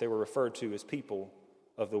Acts that they were referred to as people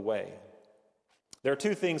of the way. There are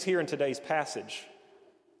two things here in today's passage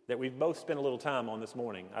that we've both spent a little time on this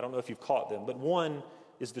morning. I don't know if you've caught them, but one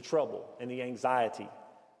is the trouble and the anxiety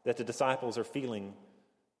that the disciples are feeling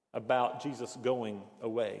about Jesus going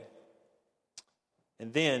away.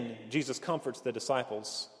 And then Jesus comforts the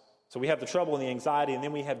disciples. So we have the trouble and the anxiety, and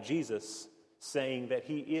then we have Jesus saying that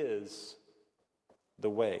he is the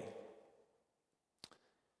way.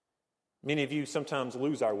 Many of you sometimes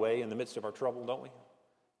lose our way in the midst of our trouble, don't we?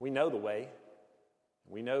 We know the way.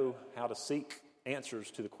 We know how to seek answers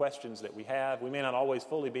to the questions that we have. We may not always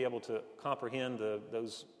fully be able to comprehend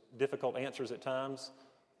those difficult answers at times,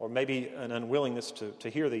 or maybe an unwillingness to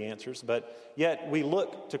hear the answers, but yet we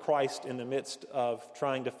look to Christ in the midst of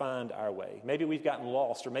trying to find our way. Maybe we've gotten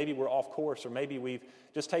lost, or maybe we're off course, or maybe we've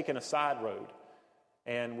just taken a side road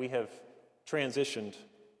and we have transitioned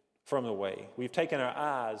from the way. We've taken our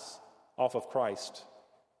eyes off of Christ,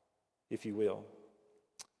 if you will.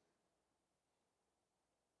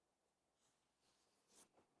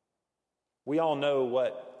 We all know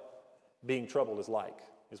what being troubled is like,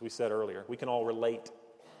 as we said earlier. We can all relate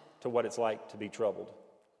to what it's like to be troubled.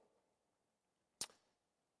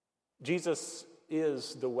 Jesus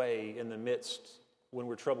is the way in the midst when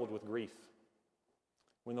we're troubled with grief,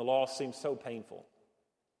 when the loss seems so painful,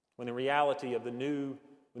 when the reality of the new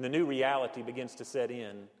reality begins to set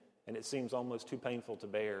in and it seems almost too painful to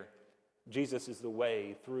bear. Jesus is the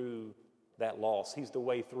way through that loss. He's the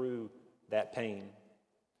way through that pain.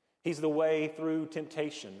 He's the way through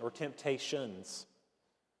temptation or temptations.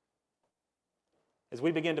 As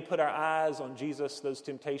we begin to put our eyes on Jesus, those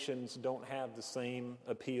temptations don't have the same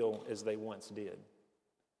appeal as they once did.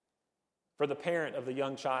 For the parent of the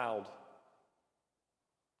young child,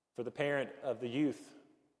 for the parent of the youth,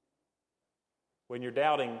 when you're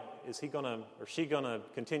doubting, is he going to or she going to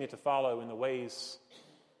continue to follow in the ways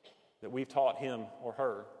that we've taught him or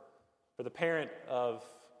her? For the parent of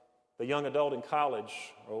the young adult in college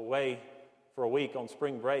or away for a week on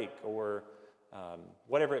spring break or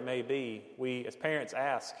whatever it may be, we as parents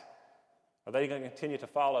ask, are they going to continue to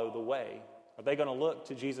follow the way? Are they going to look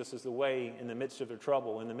to Jesus as the way in the midst of their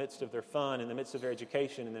trouble, in the midst of their fun, in the midst of their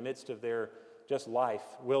education, in the midst of their just life?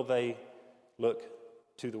 Will they look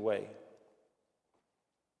to the way?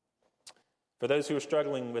 For those who are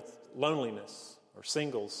struggling with loneliness or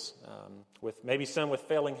singles, with maybe some with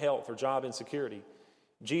failing health or job insecurity,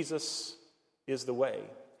 Jesus is the way.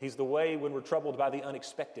 He's the way when we're troubled by the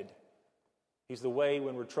unexpected. He's the way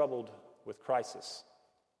when we're troubled with crisis.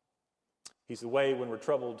 He's the way when we're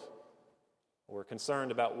troubled or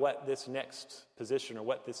concerned about what this next position or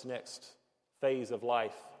what this next phase of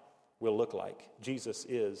life will look like. Jesus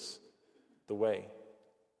is the way.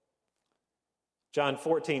 John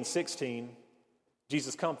 14:16,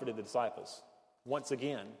 Jesus comforted the disciples once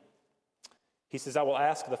again. He says, I will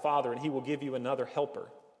ask the Father, and he will give you another helper,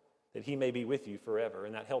 that he may be with you forever.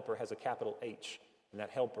 And that helper has a capital H. And that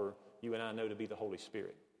helper, you and I know to be the Holy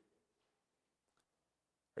Spirit.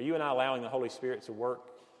 Are you and I allowing the Holy Spirit to work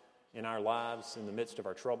in our lives in the midst of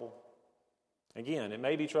our trouble? Again, it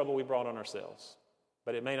may be trouble we brought on ourselves.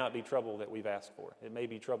 But it may not be trouble that we've asked for. It may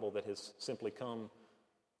be trouble that has simply come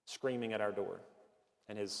screaming at our door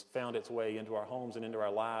and has found its way into our homes and into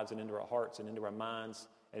our lives and into our hearts and into our minds,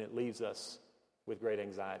 and it leaves us with great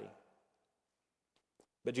anxiety.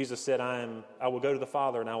 But Jesus said, I will go to the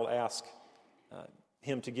Father and I will ask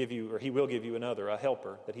him to give you, or he will give you another, a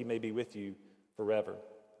helper, that he may be with you forever.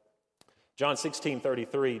 John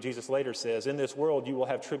 16:33, Jesus later says, in this world you will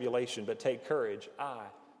have tribulation, but take courage. I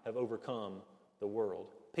have overcome the world.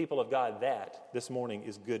 People of God, that this morning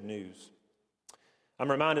is good news. I'm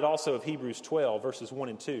reminded also of Hebrews 12, verses 1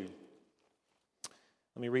 and 2.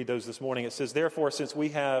 Let me read those this morning. It says, therefore, since we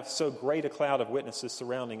have so great a cloud of witnesses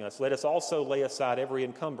surrounding us, let us also lay aside every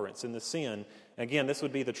encumbrance and the sin. Again, this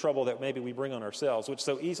would be the trouble that maybe we bring on ourselves, which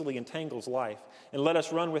so easily entangles life. And let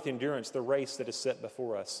us run with endurance the race that is set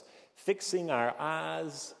before us, fixing our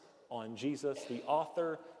eyes on Jesus, the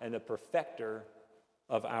author and the perfecter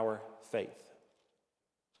of our faith.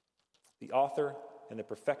 The author and the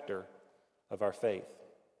perfecter of our faith.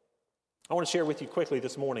 I want to share with you quickly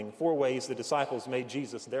this morning 4 ways the disciples made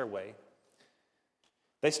Jesus their way.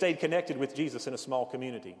 They stayed connected with Jesus in a small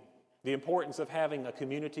community. The importance of having a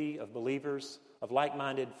community of believers, of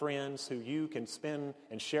like-minded friends who you can spend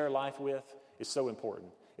and share life with is so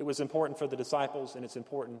important. It was important for the disciples, and it's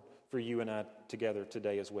important for you and I together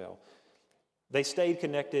today as well. They stayed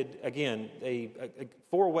connected. Again,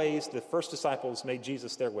 4 ways the first disciples made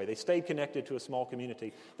Jesus their way. They stayed connected to a small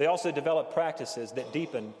community. They also developed practices that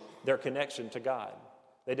deepen their connection to God.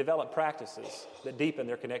 They developed practices that deepen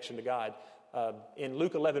their connection to God. In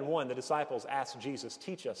Luke 11:1, the disciples asked Jesus,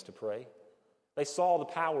 teach us to pray. They saw the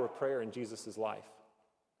power of prayer in Jesus' life.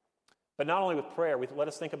 But not only with prayer, let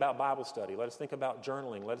us think about Bible study. Let us think about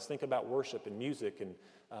journaling. Let us think about worship and music, and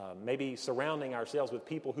maybe surrounding ourselves with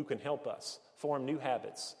people who can help us form new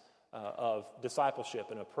habits of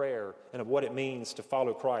discipleship and of prayer and of what it means to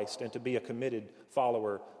follow Christ and to be a committed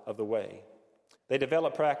follower of the way. They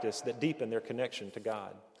develop practice that deepen their connection to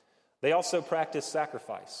God. They also practice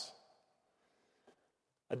sacrifice.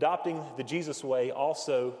 Adopting the Jesus way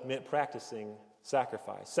also meant practicing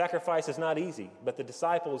sacrifice. Sacrifice is not easy, but the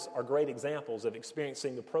disciples are great examples of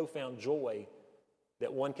experiencing the profound joy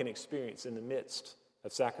that one can experience in the midst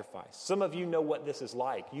of sacrifice. Some of you know what this is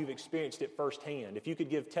like. You've experienced it firsthand. If you could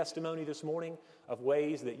give testimony this morning of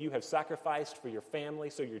ways that you have sacrificed for your family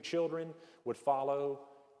so your children would follow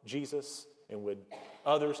Jesus and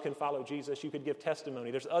others can follow Jesus, you could give testimony.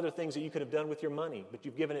 There's other things that you could have done with your money, but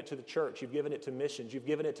you've given it to the church, you've given it to missions, you've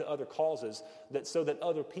given it to other causes so that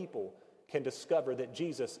other people can discover that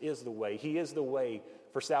Jesus is the way. He is the way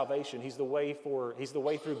for salvation. He's the way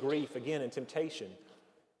through grief, again, and temptation.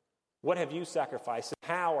 What have you sacrificed?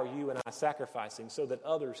 How are you and I sacrificing so that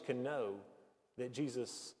others can know that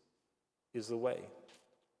Jesus is the way?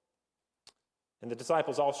 And the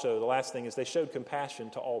disciples also, the last thing is they showed compassion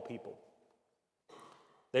to all people.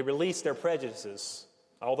 They released their prejudices,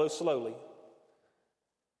 although slowly.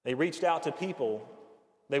 They reached out to people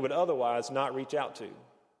they would otherwise not reach out to.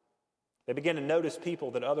 They began to notice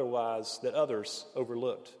people that others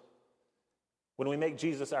overlooked. When we make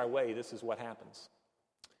Jesus our way, this is what happens.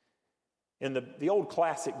 In the old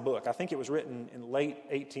classic book, I think it was written in late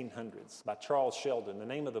 1800s by Charles Sheldon. The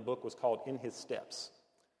name of the book was called In His Steps.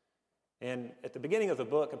 And at the beginning of the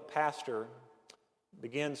book, a pastor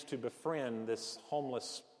begins to befriend this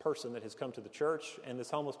homeless person that has come to the church, and this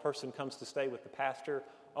homeless person comes to stay with the pastor,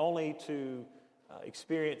 only to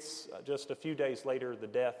experience just a few days later the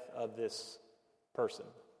death of this person.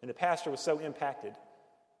 And the pastor was so impacted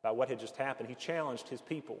by what had just happened, he challenged his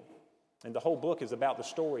people. And the whole book is about the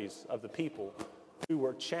stories of the people who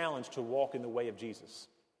were challenged to walk in the way of Jesus.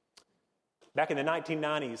 Back in the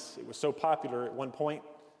 1990s, it was so popular at one point,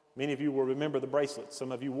 many of you will remember the bracelets.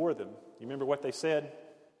 Some of you wore them. You remember what they said?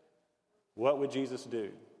 What would Jesus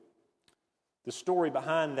do? The story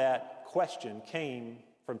behind that question came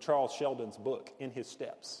from Charles Sheldon's book, In His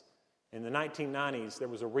Steps. In the 1990s, there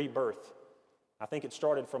was a rebirth. I think it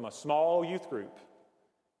started from a small youth group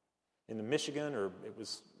in the Michigan, or it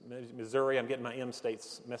was Missouri. I'm getting my M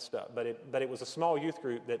states messed up. But it was a small youth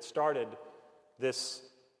group that started this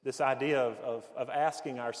idea of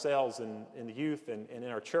asking ourselves in the youth and in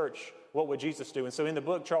our church, what would Jesus do? And so in the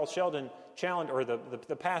book, Charles Sheldon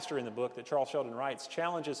the pastor in the book that Charles Sheldon writes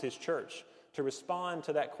challenges his church to respond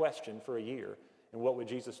to that question for a year. And what would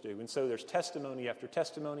Jesus do? And so there's testimony after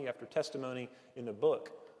testimony after testimony in the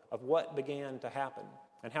book of what began to happen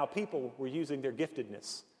and how people were using their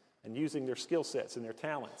giftedness and using their skill sets and their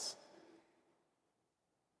talents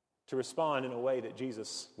to respond in a way that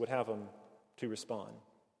Jesus would have them to respond.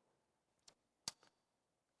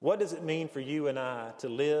 What does it mean for you and I to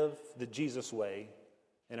live the Jesus way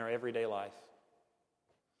in our everyday life.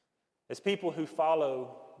 As people who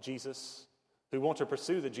follow Jesus, who want to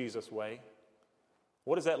pursue the Jesus way,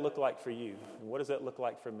 what does that look like for you? And what does that look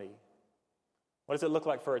like for me? What does it look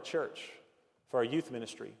like for our church, for our youth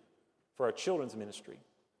ministry, for our children's ministry,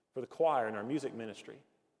 for the choir and our music ministry?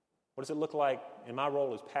 What does it look like in my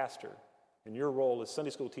role as pastor, in your role as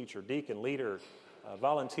Sunday school teacher, deacon, leader,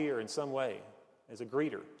 volunteer in some way, as a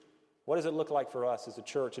greeter? What does it look like for us as a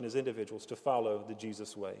church and as individuals to follow the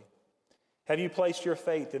Jesus way? Have you placed your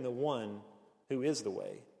faith in the one who is the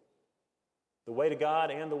way to God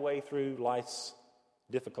and the way through life's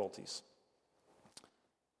difficulties?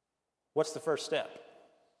 What's the first step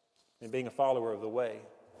in being a follower of the way?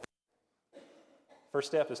 First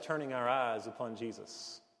step is turning our eyes upon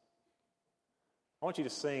Jesus. I want you to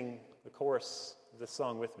sing the chorus of this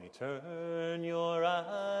song with me. Turn your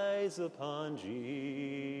eyes upon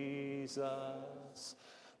Jesus.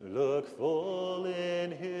 Look full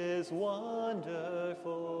in his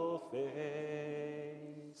wonderful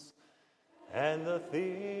face, and the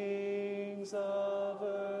things of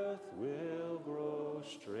earth will grow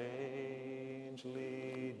strangely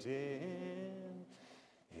dim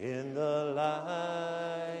in the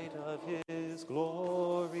light of his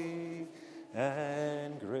glory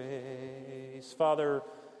and grace. Father,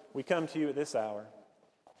 we come to you at this hour,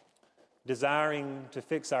 desiring to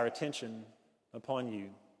fix our attention upon you.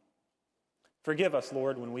 Forgive us,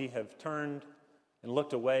 Lord, when we have turned and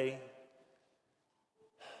looked away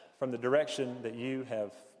from the direction that you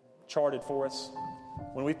have charted for us,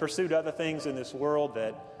 when we pursued other things in this world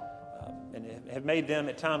that and have made them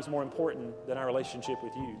at times more important than our relationship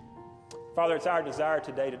with you. Father, it's our desire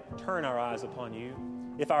today to turn our eyes upon you.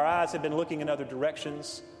 If our eyes have been looking in other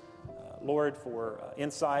directions, Lord, for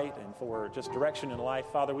insight and for just direction in life,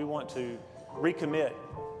 Father, we want to recommit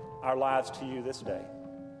our lives to you this day.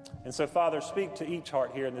 And so, Father, speak to each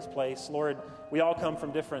heart here in this place. Lord, we all come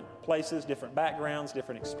from different places, different backgrounds,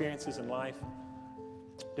 different experiences in life,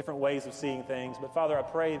 different ways of seeing things. But, Father, I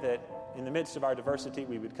pray that in the midst of our diversity,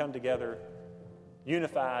 we would come together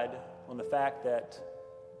unified on the fact that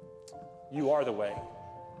you are the way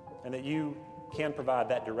and that you can provide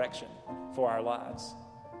that direction for our lives.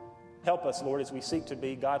 Help us, Lord, as we seek to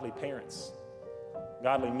be godly parents,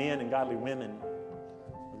 godly men and godly women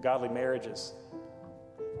with godly marriages,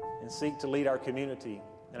 and seek to lead our community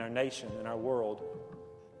and our nation and our world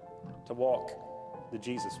to walk the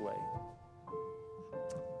Jesus way.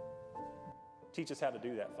 Teach us how to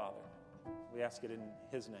do that, Father. We ask it in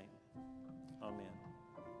his name. Amen.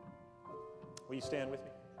 Will you stand with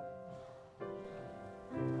me?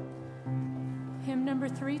 Hymn number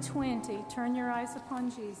 320, Turn Your Eyes Upon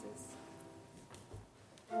Jesus.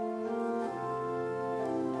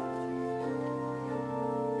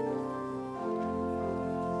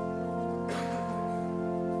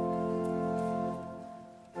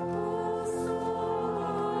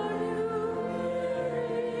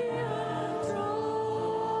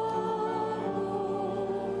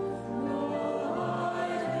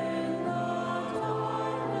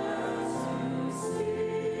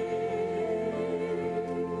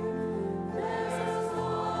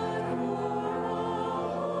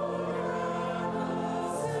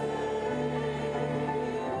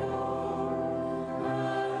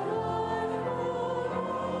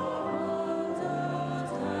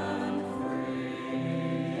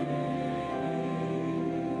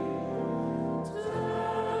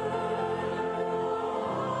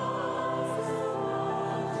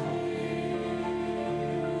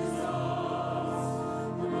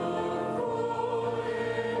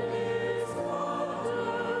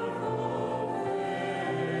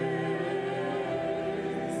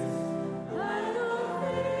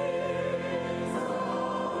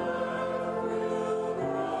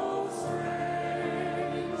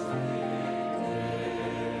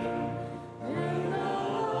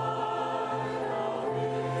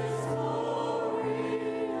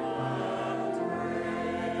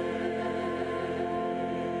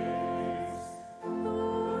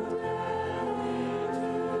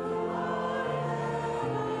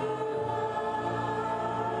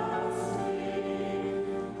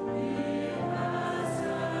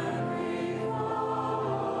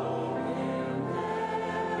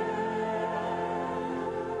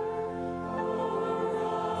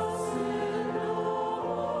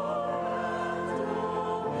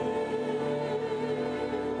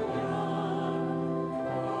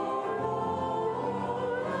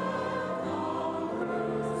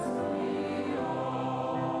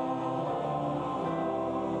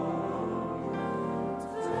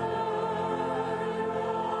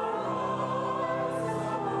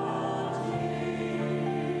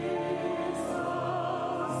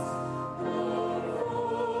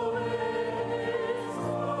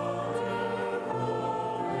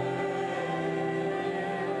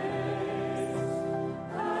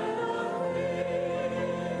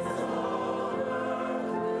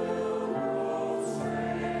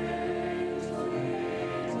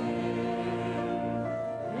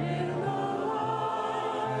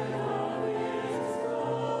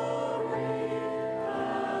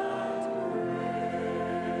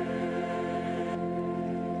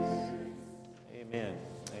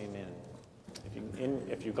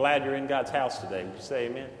 glad you're in God's house today. Would you say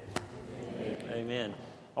amen? Amen.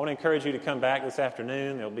 I want to encourage you to come back this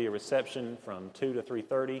afternoon. There'll be a reception from 2 to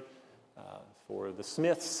 3:30 for the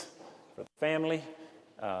Smiths, for the family.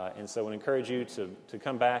 And so I would encourage you to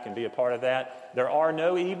come back and be a part of that. There are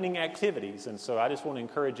no evening activities, and so I just want to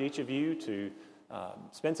encourage each of you to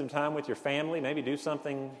spend some time with your family, maybe do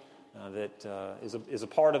something that is a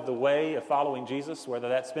part of the way of following Jesus, whether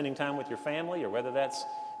that's spending time with your family or whether that's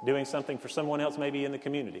doing something for someone else maybe in the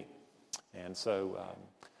community. And so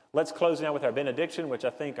let's close now with our benediction, which I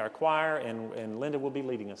think our choir and Linda will be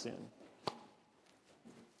leading us in.